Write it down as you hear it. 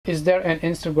Is there an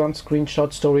Instagram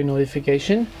screenshot story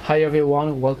notification? Hi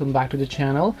everyone, welcome back to the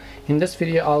channel. In this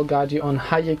video I'll guide you on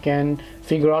how you can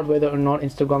figure out whether or not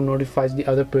Instagram notifies the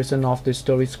other person of the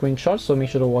story screenshot, so make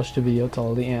sure to watch the video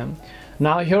till the end.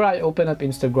 Now here I open up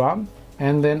Instagram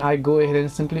and then I go ahead and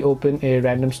simply open a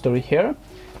random story here,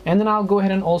 and then I'll go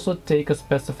ahead and also take a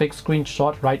specific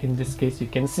screenshot. Right, in this case you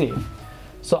can see.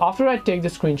 So after I take the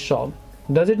screenshot,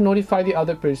 does it notify the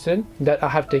other person that I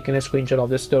have taken a screenshot of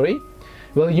the story?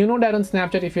 Well, you know that on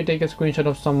Snapchat, if you take a screenshot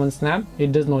of someone's snap,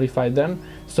 it does notify them.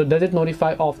 So does it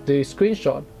notify of the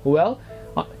screenshot? Well,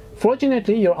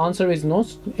 fortunately your answer is no.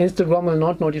 Instagram will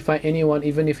not notify anyone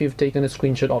even if you've taken a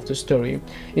screenshot of the story.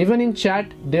 Even in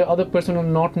chat, the other person will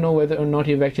not know whether or not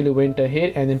you've actually went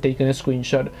ahead and then taken a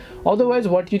screenshot. Otherwise,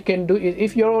 what you can do is,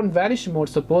 if you're on vanish mode,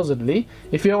 supposedly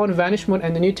if you're on vanish mode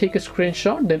and then you take a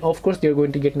screenshot, then of course they're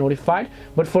going to get notified,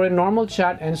 but for a normal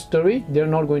chat and story, they're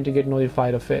not going to get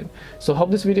notified of it. So hope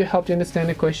this video helped you understand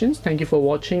the questions. Thank you for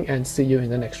watching and see you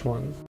in the next one.